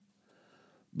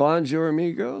Bonjour,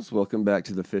 amigos. Welcome back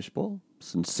to the Fishbowl.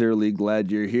 Sincerely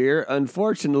glad you're here.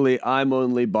 Unfortunately, I'm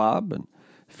only Bob, and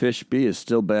Fishby is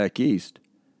still back east.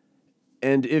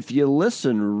 And if you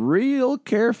listen real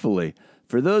carefully,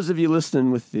 for those of you listening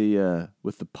with the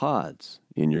pods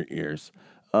in your ears,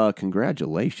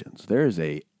 congratulations. There's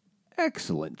a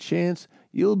excellent chance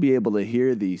you'll be able to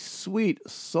hear the sweet,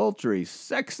 sultry,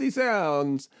 sexy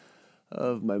sounds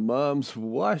of my mom's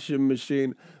washing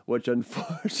machine, which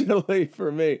unfortunately for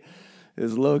me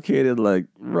is located like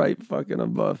right fucking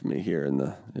above me here in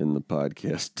the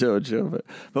podcast dojo.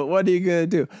 But what are you gonna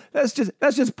do? That's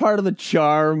just part of the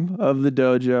charm of the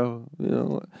dojo. You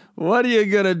know, what are you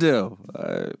gonna do?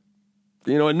 A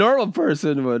normal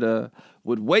person would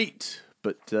wait,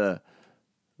 but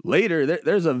later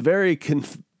there's a very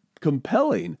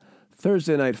compelling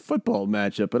Thursday night football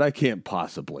matchup, but I can't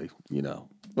possibly,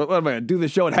 What am I going to do the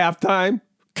show at halftime?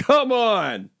 Come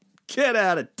on! Get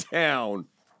out of town!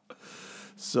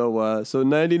 So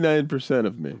 99%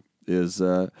 of me is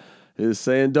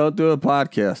saying don't do a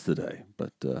podcast today.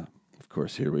 But, of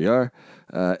course, here we are.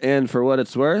 And for what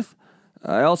it's worth,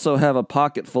 I also have a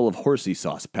pocket full of horsey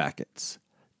sauce packets.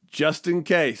 Just in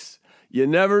case. You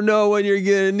never know when you're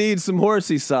going to need some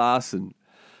horsey sauce. And,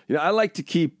 I like to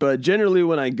keep, generally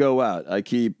when I go out, I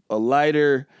keep a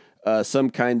lighter, some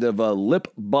kind of a lip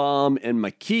balm, and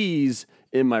my keys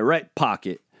in my right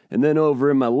pocket. And then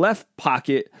over in my left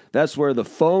pocket, that's where the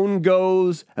phone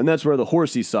goes, and that's where the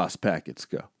horsey sauce packets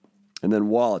go. And then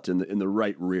wallet in the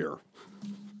right rear.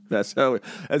 That's how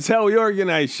we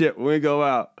organize shit when we go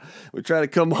out. We try to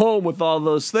come home with all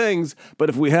those things, but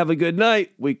if we have a good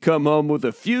night, we come home with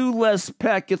a few less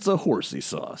packets of horsey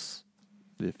sauce.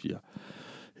 If you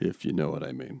know what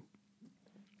I mean.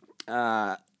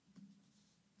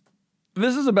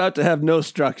 This is about to have no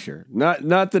structure.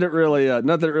 Not that it really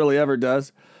ever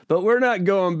does. But we're not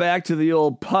going back to the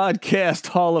old podcast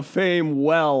Hall of Fame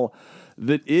well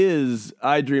that is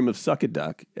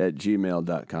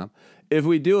idreamofsuckaduck@gmail.com. If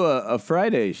we do a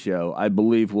Friday show, I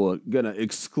believe we're going to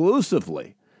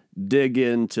exclusively dig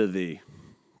into the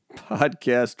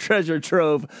podcast treasure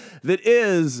trove that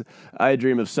is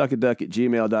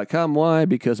idreamofsuckaduck@gmail.com. Why?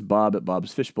 Because Bob at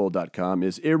bobsfishbowl.com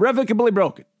is irrevocably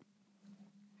broken.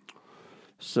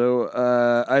 So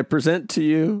I present to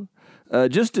you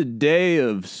just a day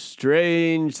of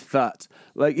strange thoughts.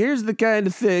 Like, here's the kind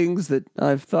of things that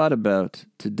I've thought about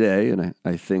today, and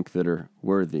I think that are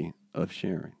worthy of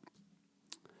sharing.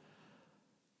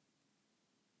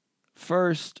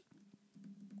 First,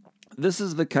 this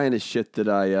is the kind of shit that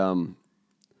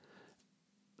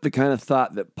the kind of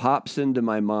thought that pops into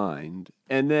my mind,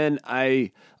 and then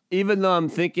even though I'm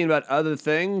thinking about other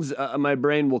things, my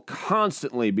brain will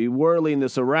constantly be whirling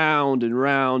this around and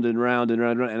round and round and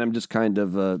round, and I'm just kind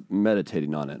of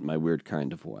meditating on it in my weird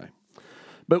kind of way.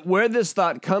 But where this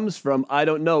thought comes from, I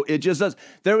don't know. It just does.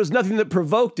 There was nothing that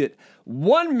provoked it.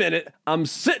 1 minute, I'm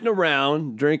sitting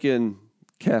around drinking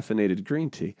caffeinated green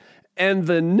tea, and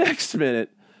the next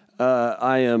minute,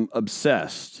 I am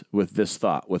obsessed with this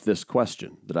thought, with this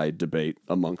question that I debate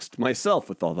amongst myself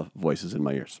with all the voices in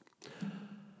my ears.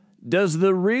 Does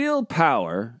the real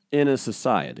power in a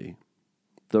society,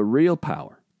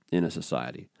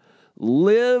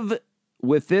 live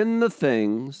within the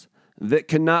things that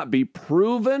cannot be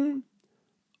proven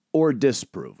or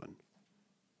disproven?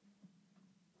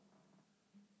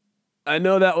 I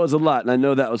know that was a lot, and I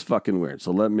know that was fucking weird,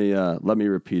 so let me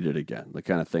repeat it again, the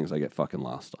kind of things I get fucking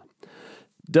lost on.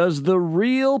 Does the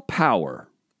real power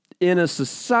in a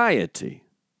society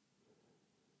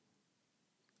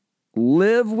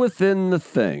live within the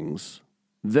things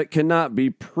that cannot be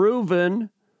proven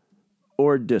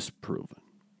or disproven?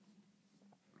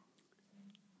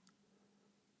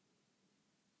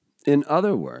 In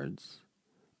other words,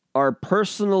 are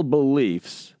personal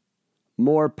beliefs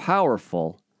more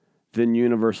powerful than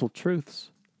universal truths?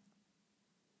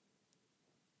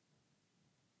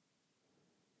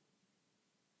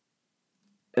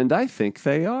 And I think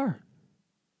they are.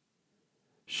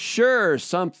 Sure,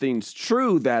 something's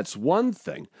true, that's one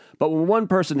thing. But when one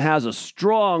person has a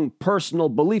strong personal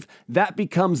belief, that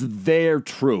becomes their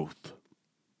truth.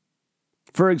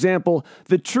 For example,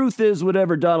 the truth is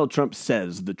whatever Donald Trump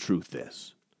says the truth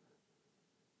is.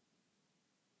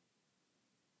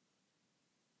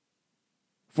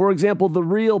 For example, the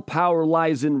real power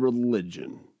lies in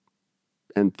religion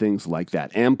and things like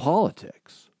that, and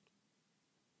politics.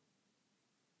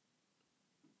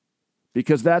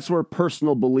 Because that's where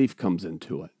personal belief comes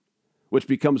into it, which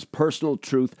becomes personal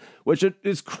truth, which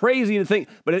is crazy to think,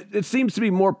 but it seems to be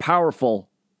more powerful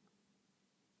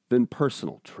than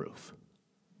personal truth.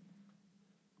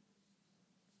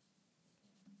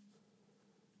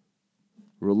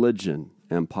 religion,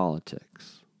 and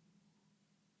politics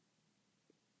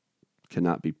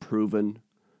cannot be proven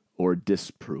or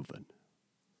disproven.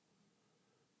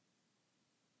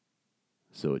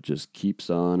 So it just keeps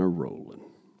on a-rolling.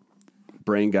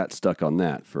 Brain got stuck on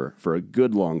that for a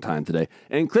good long time today.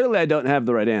 And clearly I don't have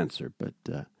the right answer, but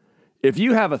if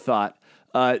you have a thought,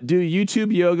 do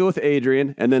YouTube yoga with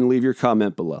Adriene and then leave your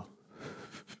comment below.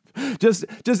 just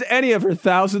any of her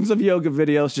thousands of yoga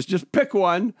videos, just pick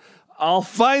one. I'll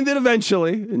find it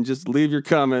eventually and just leave your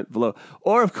comment below.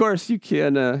 Or of course you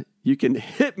can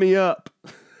hit me up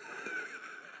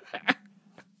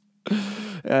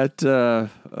at I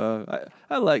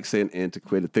like saying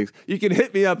antiquated things. You can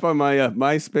hit me up on my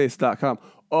myspace.com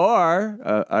or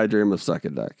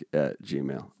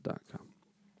idreamofsuckaduck@gmail.com.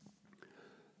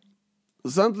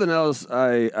 Something else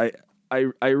I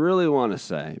really want to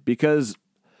say, because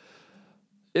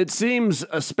it seems,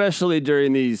 especially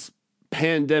during these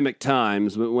pandemic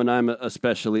times when I'm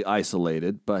especially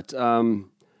isolated, but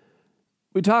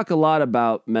we talk a lot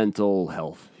about mental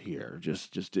health here,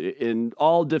 just in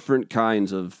all different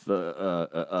kinds of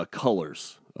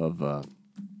colors of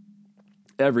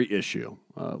every issue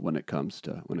when it comes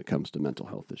to mental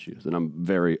health issues, and I'm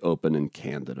very open and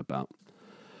candid about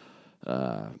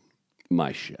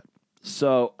my shit.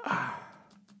 So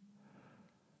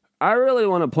I really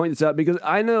want to point this out because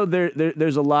I know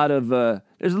there's a lot of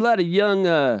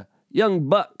young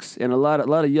bucks and a lot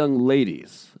of young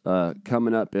ladies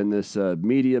coming up in this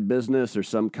media business or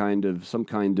some kind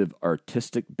of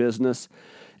artistic business.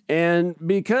 And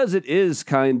because it is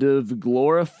kind of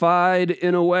glorified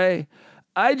in a way,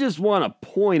 I just want to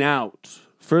point out,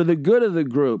 for the good of the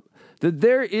group, that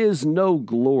there is no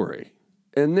glory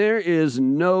and there is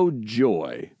no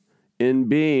joy in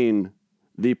being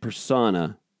the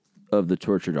persona of the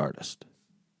tortured artist.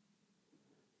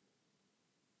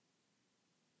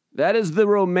 That is the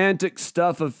romantic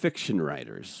stuff of fiction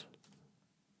writers.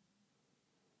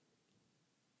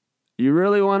 You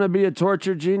really want to be a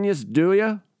tortured genius, do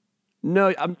you?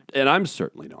 No, I'm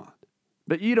certainly not.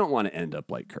 But you don't want to end up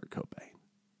like Kurt Cobain.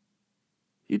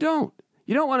 You don't.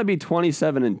 You don't want to be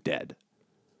 27 and dead.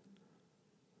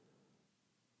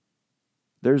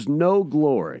 There's no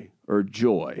glory or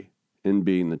joy in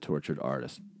being the tortured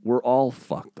artist. We're all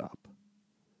fucked up.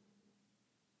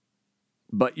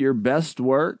 But your best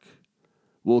work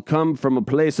will come from a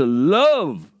place of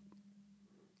love,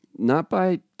 not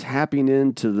by tapping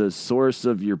into the source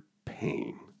of your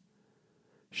pain.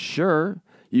 Sure,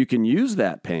 you can use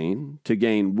that pain to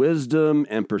gain wisdom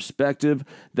and perspective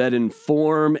that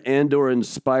inform and or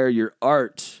inspire your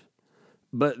art.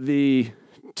 But the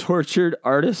tortured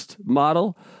artist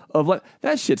model of life,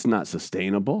 that shit's not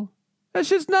sustainable. That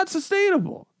shit's not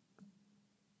sustainable.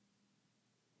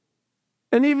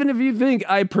 And even if you think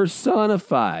I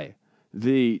personify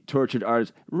the tortured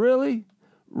artist, really?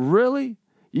 Really?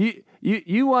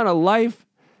 You want a life?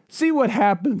 See what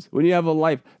happens when you have a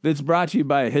life that's brought to you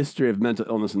by a history of mental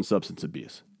illness and substance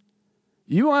abuse.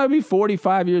 You want to be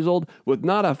 45 years old with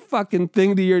not a fucking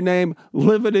thing to your name,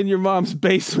 living in your mom's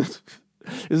basement.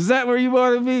 Is that where you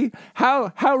want to be?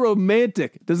 How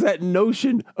romantic does that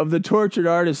notion of the tortured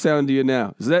artist sound to you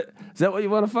now? Is that what you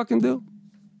want to fucking do?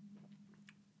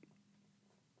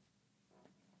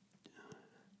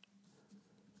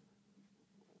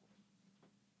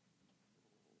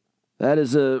 That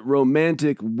is a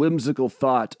romantic, whimsical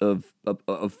thought of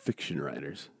fiction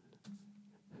writers.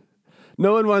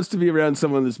 No one wants to be around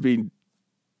someone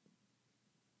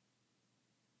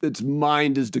its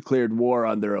mind has declared war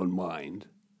on their own mind.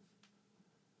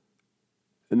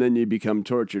 And then you become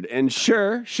tortured. And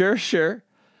sure.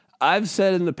 I've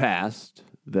said in the past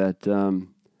that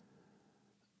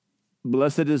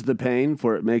blessed is the pain,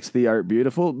 for it makes the art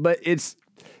beautiful. But it's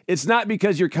not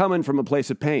because you're coming from a place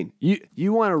of pain.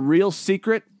 You want a real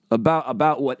secret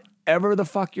about whatever the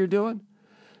fuck you're doing?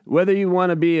 Whether you want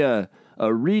to be a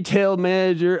retail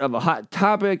manager of a Hot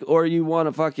Topic or you want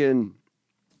to fucking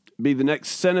be the next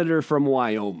senator from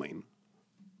Wyoming.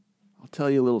 I'll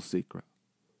tell you a little secret.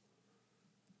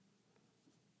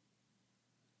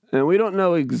 And we don't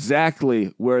know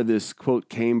exactly where this quote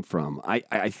came from.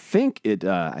 I think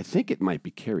it might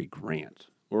be Cary Grant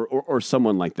or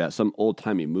someone like that, some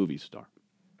old-timey movie star.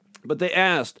 But they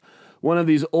asked one of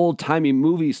these old-timey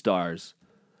movie stars,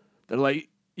 they're like,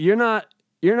 you're not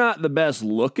the best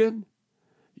looking,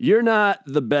 you're not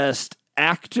the best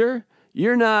actor,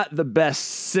 you're not the best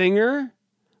singer.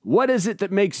 What is it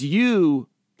that makes you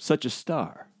such a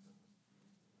star?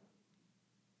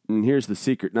 And here's the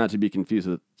secret, not to be confused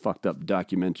with a fucked up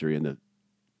documentary and the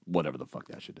whatever the fuck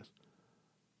that shit is.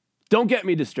 Don't get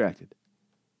me distracted.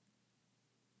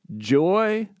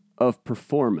 Joy of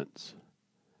performance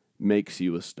makes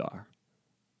you a star.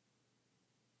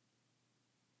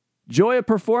 Joy of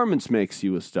performance makes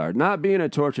you a star, not being a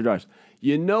tortured artist.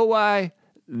 You know why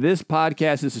this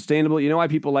podcast is sustainable? You know why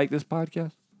people like this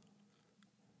podcast?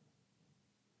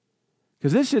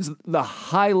 Because this is the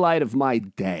highlight of my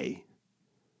day.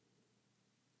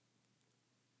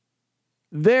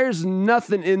 There's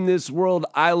nothing in this world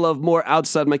I love more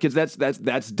outside my kids. That's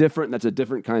different. That's a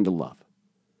different kind of love.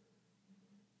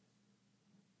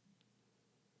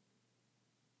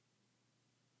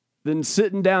 Than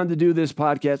sitting down to do this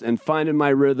podcast and finding my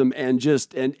rhythm and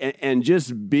just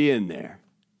being there.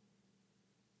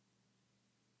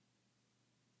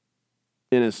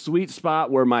 In a sweet spot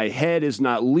where my head is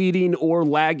not leading or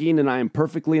lagging and I am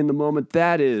perfectly in the moment.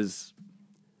 That is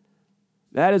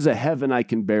a heaven I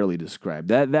can barely describe.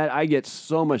 That I get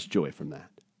so much joy from that.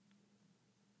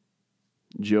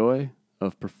 Joy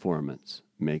of performance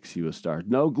makes you a star.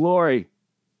 No glory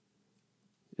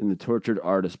in the tortured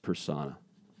artist persona.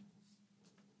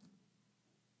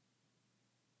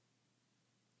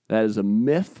 That is a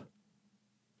myth.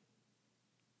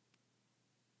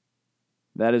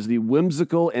 That is the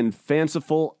whimsical and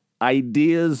fanciful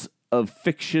ideas of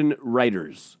fiction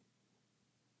writers.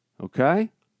 Okay?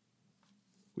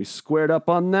 We squared up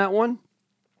on that one.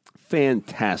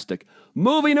 Fantastic.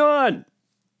 Moving on.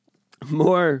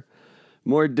 More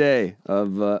day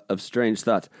of strange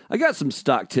thoughts. I got some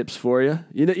stock tips for you.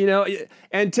 You know,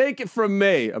 and take it from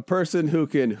me, a person who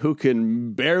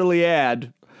can barely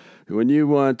add when you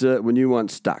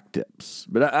want stock tips.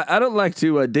 But I don't like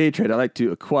to day trade. I like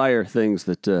to acquire things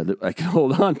that I can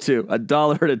hold on to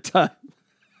 $1 at a time.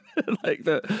 Like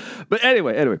that. But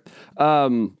anyway.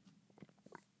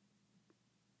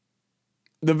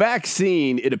 The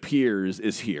vaccine, it appears,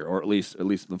 is here, or at least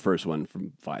the first one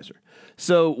from Pfizer.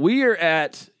 So we are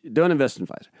at, don't invest in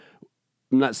Pfizer.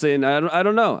 I'm not saying, I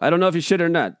don't know. I don't know if you should or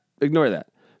not. Ignore that.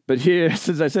 But here,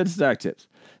 since I said stock tips,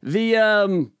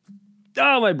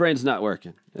 my brain's not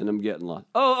working, and I'm getting lost.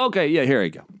 Oh, okay, yeah, here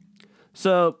we go.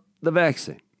 So the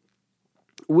vaccine.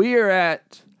 We are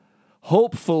at,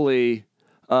 hopefully,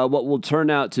 what will turn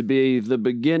out to be the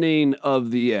beginning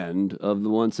of the end of the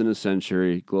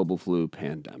once-in-a-century global flu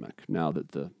pandemic, now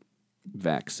that the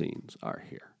vaccines are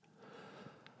here.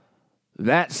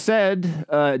 That said,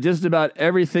 just about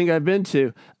everything I've been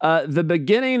to, the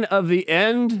beginning of the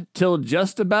end till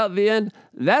just about the end,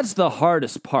 that's the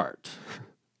hardest part.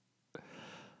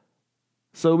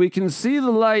 So we can see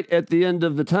the light at the end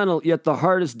of the tunnel, yet the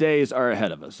hardest days are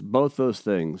ahead of us. Both those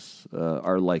things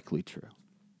are likely true.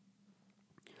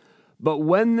 But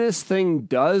when this thing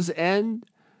does end,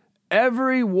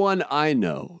 everyone I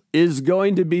know is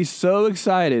going to be so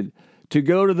excited to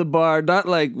go to the bar, not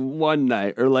like one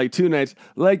night or like 2 nights,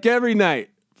 like every night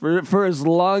for as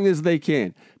long as they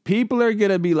can. People are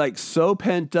going to be like so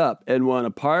pent up and want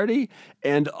to party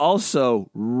and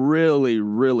also really,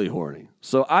 really horny.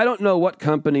 So I don't know what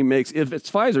company makes, if it's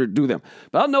Pfizer, do them.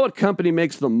 But I don't know what company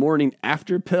makes the morning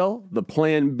after pill, the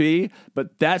Plan B,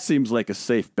 but that seems like a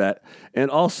safe bet. And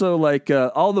also like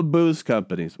all the booze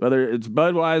companies, whether it's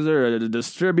Budweiser or a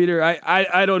distributor,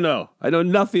 I don't know. I know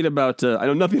nothing about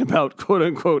quote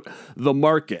unquote the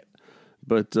market.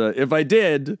 But if I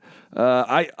did,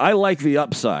 I like the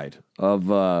upside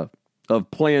of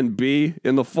Plan B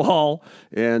in the fall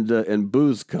and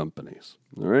booze companies.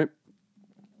 All right.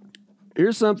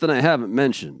 Here's something I haven't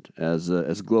mentioned as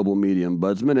global media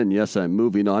ombudsman, and yes, I'm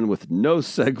moving on with no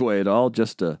segue at all.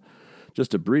 Just a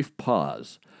brief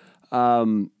pause.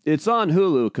 It's on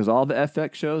Hulu because all the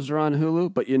FX shows are on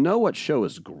Hulu. But you know what show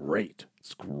is great?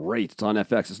 It's great. It's on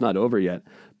FX. It's not over yet.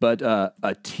 But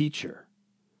A Teacher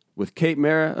with Kate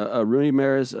Mara, Rooney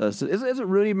Mara's. Isn't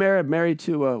Rooney Mara married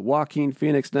to Joaquin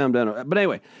Phoenix? No, I don't know. But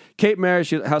anyway, Kate Mara,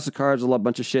 she House of Cards, a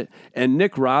bunch of shit, and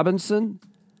Nick Robinson.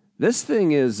 This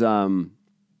thing is, for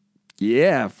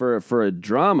a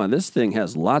drama, this thing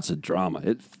has lots of drama.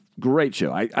 It's great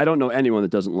show. I don't know anyone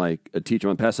that doesn't like A Teacher.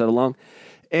 I'm going to pass that along.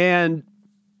 And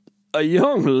a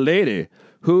young lady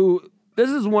who,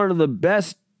 this is one of the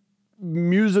best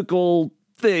musical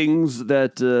things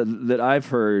that I've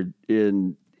heard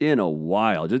in a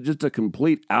while. Just a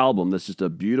complete album that's just a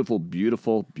beautiful,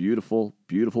 beautiful, beautiful,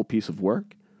 beautiful piece of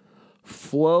work.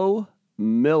 Flo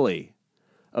Milli.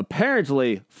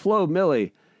 Apparently, Flo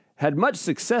Milli had much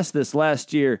success this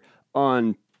last year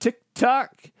on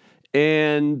TikTok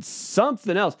and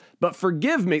something else. But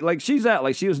forgive me, like she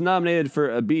was nominated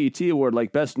for a BET Award,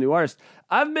 like Best New Artist.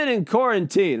 I've been in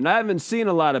quarantine and I haven't seen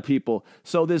a lot of people.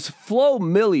 So this Flo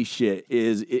Milli shit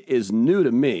is new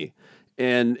to me.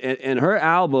 And her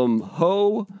album,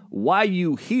 Ho, Why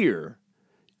You Here,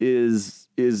 is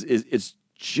it's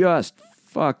just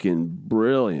fucking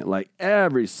brilliant. Like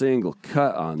every single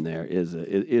cut on there is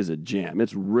a jam.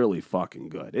 It's really fucking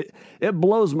good. It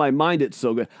blows my mind. It's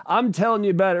so good. I'm telling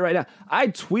you about it right now. I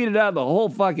tweeted out the whole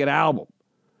fucking album.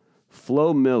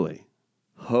 Flo Milli,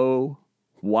 Ho,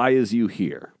 Why Is You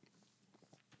Here?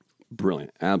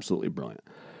 Brilliant. Absolutely brilliant.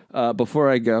 Before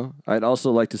I go, I'd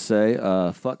also like to say,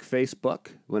 fuck Facebook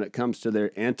when it comes to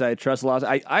their antitrust laws.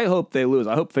 I hope they lose.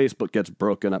 I hope Facebook gets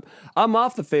broken up. I'm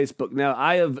off the Facebook now.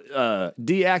 I have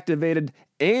deactivated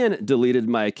and deleted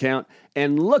my account.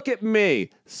 And look at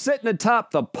me, sitting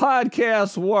atop the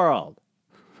podcast world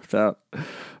without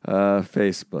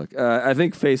Facebook. I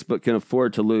think Facebook can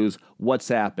afford to lose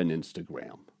WhatsApp and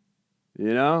Instagram.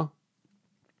 You know?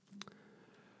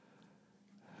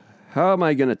 How am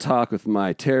I going to talk with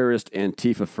my terrorist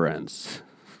Antifa friends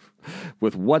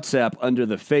with WhatsApp under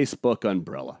the Facebook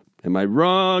umbrella? Am I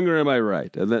wrong or am I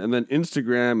right? And then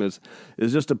Instagram is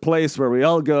just a place where we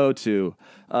all go to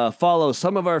follow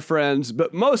some of our friends,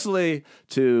 but mostly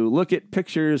to look at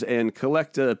pictures and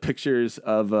collect pictures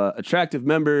of attractive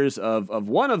members of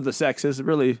one of the sexes.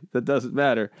 Really, that doesn't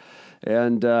matter.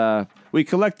 And we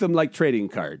collect them like trading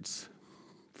cards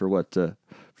for what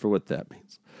that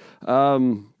means.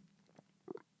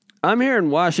 I'm here in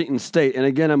Washington State, and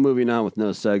again, I'm moving on with no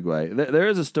segue. There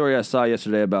is a story I saw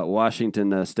yesterday about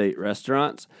Washington State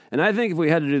restaurants, and I think if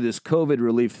we had to do this COVID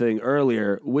relief thing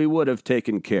earlier, we would have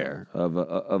taken care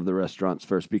of the restaurants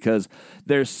first, because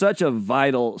there's such a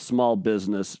vital small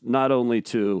business, not only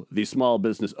to the small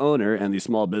business owner and the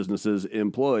small business's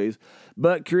employees,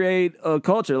 but create a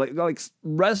culture. Like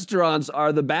restaurants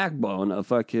are the backbone of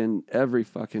fucking every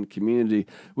fucking community.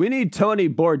 We need Tony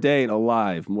Bourdain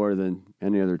alive more than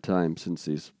any other time since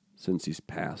he's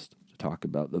passed to talk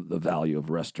about the value of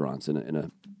restaurants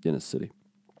in a city.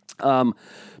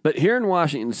 But here in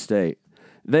Washington State,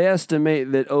 they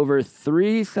estimate that over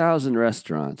 3,000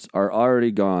 restaurants are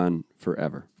already gone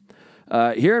forever.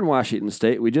 Here in Washington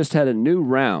State, we just had a new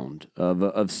round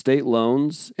of state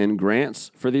loans and grants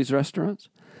for these restaurants.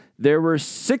 There were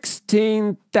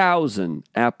 16,000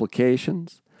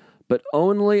 applications, but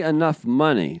only enough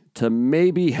money to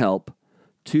maybe help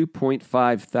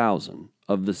 2.5 thousand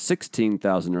of the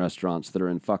 16,000 restaurants that are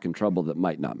in fucking trouble that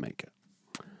might not make it.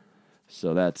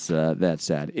 So that's sad.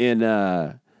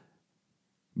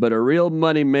 But a real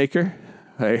money maker,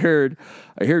 I heard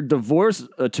divorce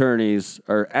attorneys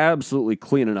are absolutely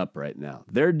cleaning up right now.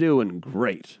 They're doing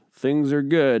great. Things are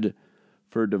good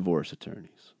for divorce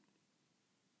attorneys.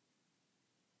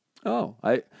 Oh,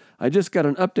 I just got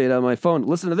an update on my phone.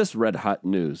 Listen to this red hot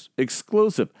news.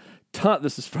 Exclusive.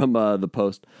 This is from the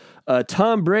Post.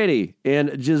 Tom Brady and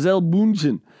Gisele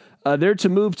Bündchen, they're to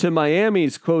move to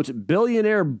Miami's, quote,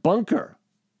 billionaire bunker.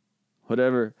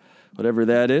 Whatever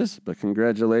that is, but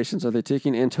congratulations. Are they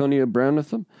taking Antonio Brown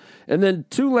with them? And then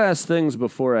two last things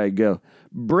before I go.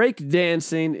 Break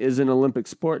dancing is an Olympic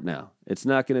sport now. It's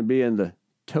not going to be in the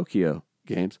Tokyo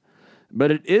Games,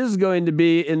 but it is going to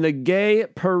be in the Gay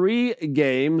Paris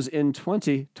Games in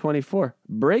 2024.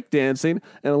 Breakdancing,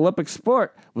 an Olympic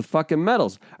sport with fucking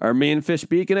medals. Are me and Fish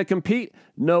B going to compete?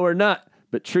 No, we're not.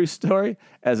 But true story,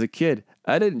 as a kid,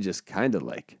 I didn't just kind of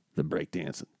like the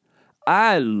breakdancing.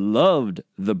 I loved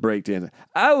the breakdancing.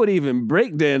 I would even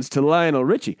breakdance to Lionel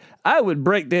Richie. I would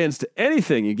breakdance to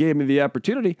anything you gave me the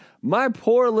opportunity. My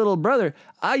poor little brother,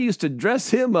 I used to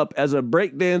dress him up as a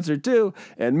breakdancer too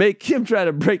and make him try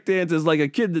to breakdance as like a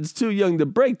kid that's too young to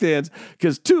breakdance,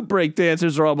 because two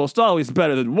breakdancers are almost always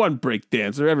better than one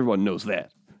breakdancer. Everyone knows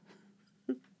that.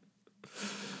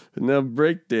 Now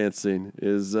breakdancing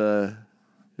is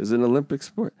an Olympic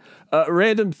sport.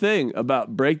 Random thing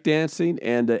about breakdancing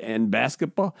and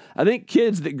basketball. I think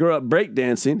kids that grow up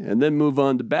breakdancing and then move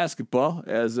on to basketball,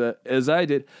 as I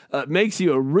did, makes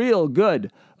you a real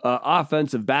good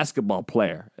offensive basketball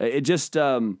player. It just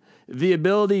the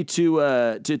ability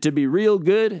to be real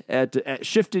good at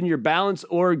shifting your balance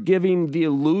or giving the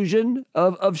illusion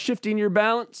of shifting your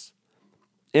balance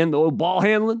and the old ball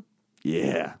handling.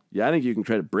 Yeah, I think you can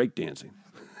credit breakdancing.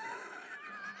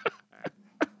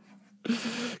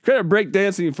 Credit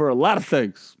breakdancing for a lot of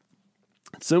things,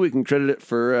 so we can credit it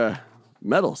for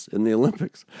medals in the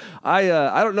Olympics.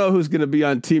 I don't know who's going to be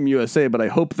on Team USA, but I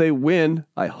hope they win.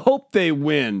 I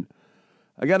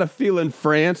got a feeling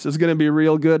France is going to be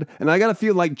real good, and I got a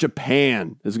feeling like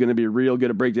Japan is going to be real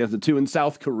good at breakdancing too, and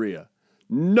South Korea.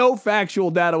 No factual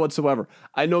data whatsoever.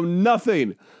 I know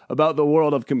nothing about the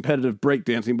world of competitive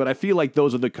breakdancing, but I feel like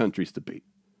those are the countries to beat.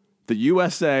 The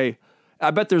USA. I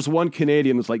bet there's one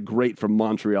Canadian that's like great from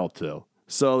Montreal too.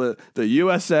 So the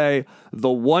USA,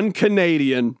 the one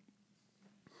Canadian,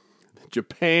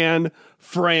 Japan,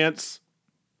 France,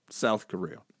 South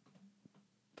Korea.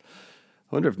 I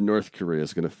wonder if North Korea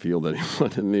is going to field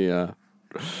anyone in the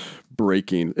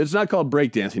breaking. It's not called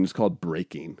breakdancing, it's called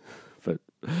breaking. But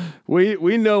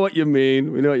we know what you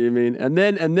mean. We know what you mean. And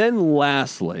then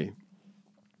lastly,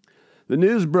 the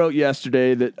news broke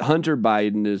yesterday that Hunter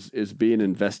Biden is being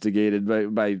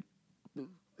investigated by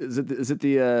is it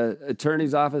the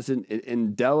attorney's office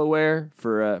in Delaware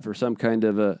for some kind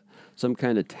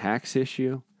of tax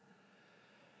issue.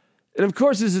 And of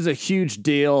course, this is a huge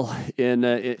deal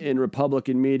in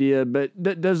Republican media.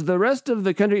 But does the rest of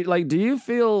the country, like, do you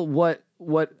feel what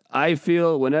I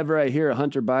feel whenever I hear a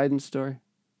Hunter Biden story?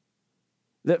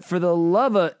 That for the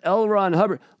love of L. Ron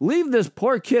Hubbard, leave this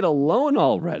poor kid alone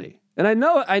already. And I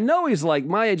know he's like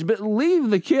my age, but leave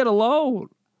the kid alone.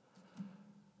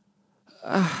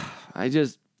 I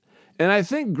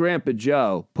think Grandpa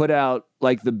Joe put out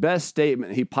like the best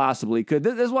statement he possibly could.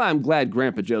 This is why I'm glad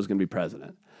Grandpa Joe's going to be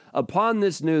president. Upon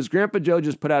this news, Grandpa Joe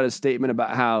just put out a statement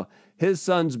about how his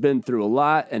son's been through a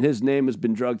lot and his name has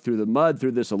been dragged through the mud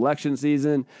through this election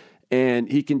season, and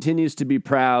he continues to be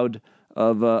proud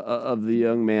of the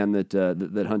young man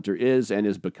that Hunter is and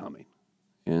is becoming.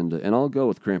 And I'll go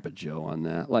with Grandpa Joe on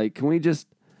that. Like, can we just...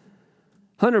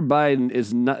 Hunter Biden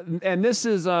is not... And this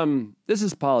is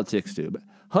politics, too. But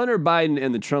Hunter Biden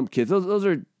and the Trump kids, those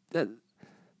are...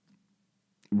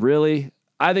 Really?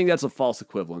 I think that's a false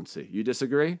equivalency. You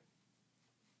disagree?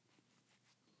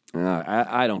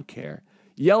 I don't care.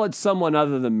 Yell at someone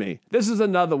other than me. This is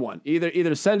another one.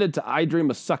 Either send it to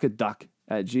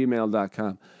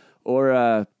idreamasuckaduck@gmail.com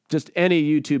or just any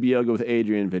YouTube Yoga with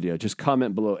Adrian video. Just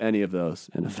comment below any of those,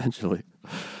 and eventually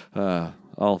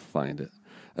I'll find it.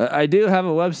 I do have a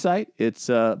website. It's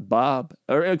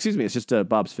it's just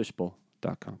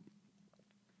bobsfishbowl.com.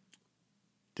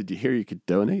 Did you hear you could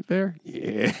donate there?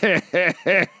 Yeah.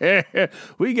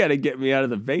 We got to get me out of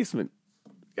the basement.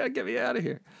 Got to get me out of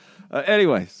here.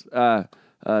 Anyways,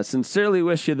 sincerely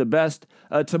wish you the best.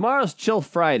 Tomorrow's Chill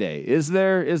Friday. Is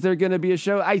there going to be a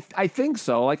show? I think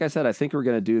so. Like I said, I think we're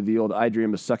going to do the old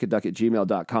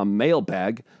idreamasuckaduck@gmail.com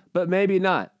mailbag, but maybe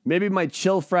not. Maybe my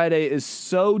Chill Friday is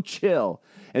so chill,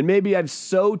 and maybe I've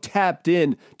so tapped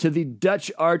in to the Dutch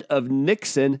art of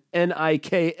Niksen,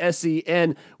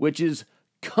 Niksen, which is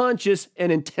conscious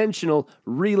and intentional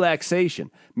relaxation.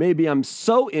 Maybe I'm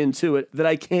so into it that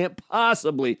I can't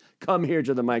possibly come here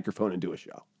to the microphone and do a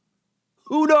show.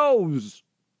 Who knows?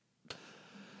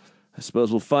 I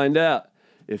suppose we'll find out.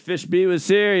 If Fish B was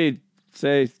here, he'd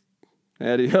say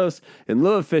adios. In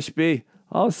lieu of Fish B,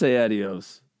 I'll say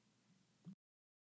adios.